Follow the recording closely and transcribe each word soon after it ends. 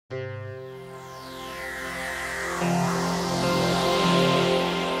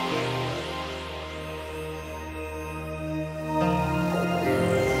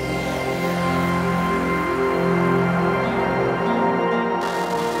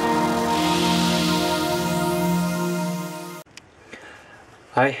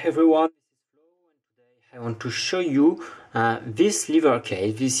Hi everyone, I want to show you this lever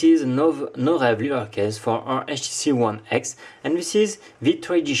case. This is a Noreve lever case for our HTC-One X, and this is the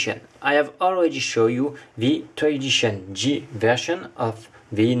Tradition. I have already shown you the Tradition G version of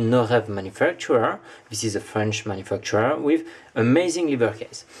the Noreve manufacturer. This is a French manufacturer with amazing lever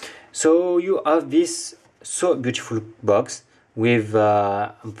case. So you have this so beautiful box with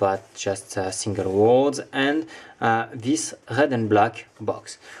but just single words and this red and black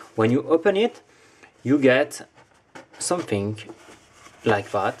box. When you open it, you get something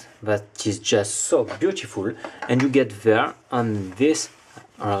like that is just so beautiful, and you get there on this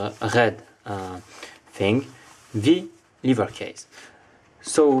red thing the lever case.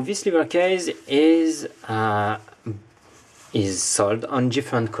 So this lever case is sold on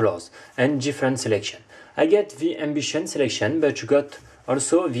different colors and different selection. I get the Ambition selection, but you got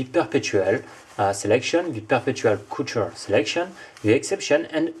also the Perpétuelle selection, the Perpétuelle Couture selection, the Exception,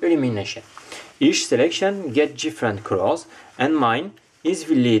 and Illumination. Each selection gets different colors, and mine is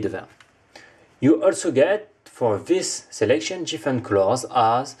the leader. You also get for this selection different colors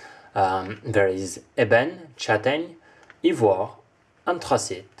as there is Ebène, Châtaigne, Ivoire,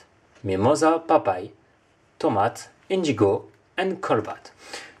 Anthracite, Mimosa, Papaye, Tomate, Indigo, and Cobalt.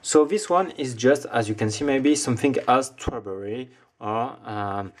 So this one is just, as you can see, maybe something as strawberry or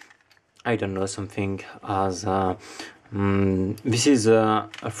I don't know, something as this is a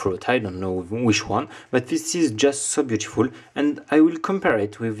fruit, I don't know which one, but this is just so beautiful, and I will compare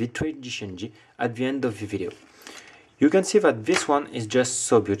it with the Tradition G at the end of the video. You can see that this one is just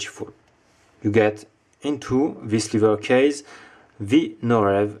so beautiful. You get into this lever case the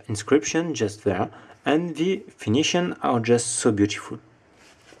Noreve inscription just there, and the finishing are just so beautiful.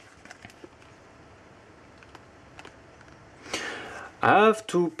 I have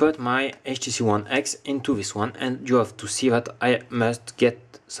to put my HTC-One X into this one, and you have to see that I must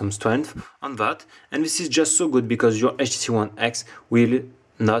get some strength on that, and this is just so good because your HTC-One X will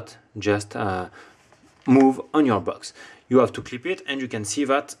not just move on your box. You have to clip it, and you can see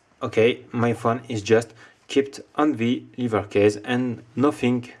that, okay, my phone is just kept on the lever case and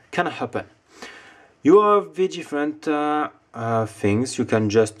nothing can happen. You have the different things. You can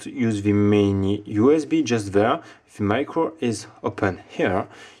just use the mini USB just there. If the micro is open here,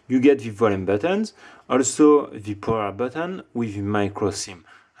 you get the volume buttons, also the power button with the micro SIM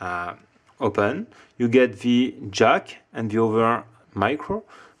open. You get the jack and the other micro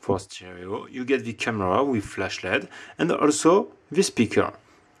for stereo. You get the camera with flash LED and also the speaker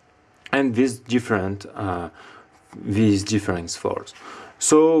and these different folds.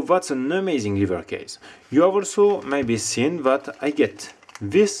 So that's an amazing lever case. You have also maybe seen that I get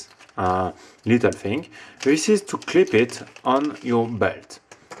this little thing. This is to clip it on your belt.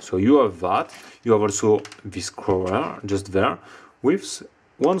 So you have that. You have also this screw just there with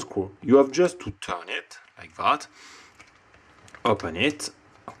one screw. You have just to turn it like that, open it,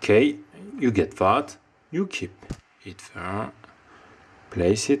 okay, you get that, you keep it there,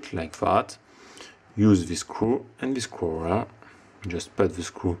 place it like that, use the screw and the screw, just put the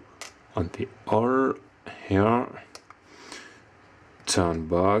screw on the hole here, turn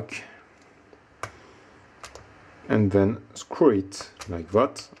back, and then screw it like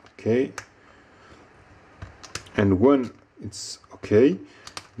that, okay, and when it's okay,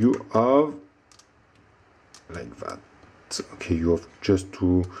 you have like that, okay, you have just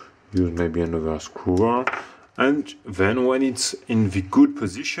to use maybe another screw, and then when it's in the good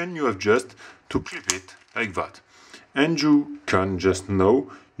position, you have just to clip it like that, and you can just now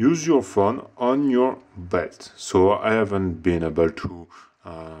use your phone on your belt. So I haven't been able to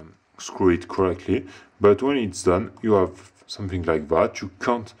screw it correctly, but when it's done, you have something like that. You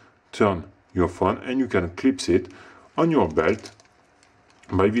can't turn your phone, and you can clip it on your belt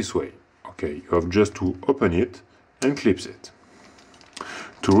by this way. Okay, you have just to open it and clip it.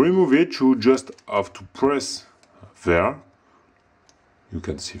 To remove it, you just have to press there. You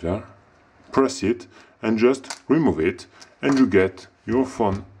can see there. Press it and just remove it, and you get your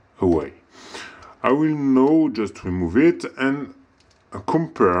phone away. I will now just remove it and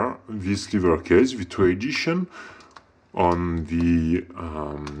compare this lever case, the Tradition, on the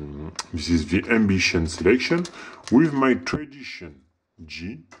this is the Ambition selection, with my Tradition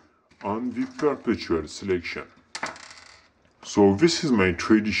G on the Perpetual selection. So this is my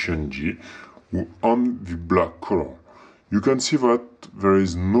Tradition G on the black color. You can see that there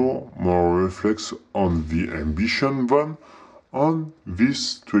is no more reflex on the Ambition than on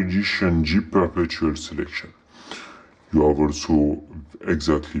this Tradition G Perpetual selection. You have also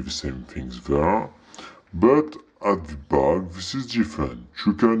exactly the same things there, but at the back this is different.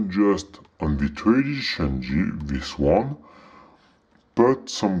 You can just, on the Tradition G, this one, put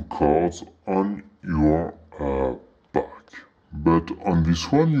some cards on your back. But on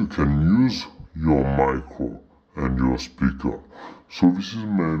this one you can use your micro and your speaker. So this is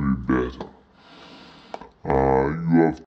maybe better. You have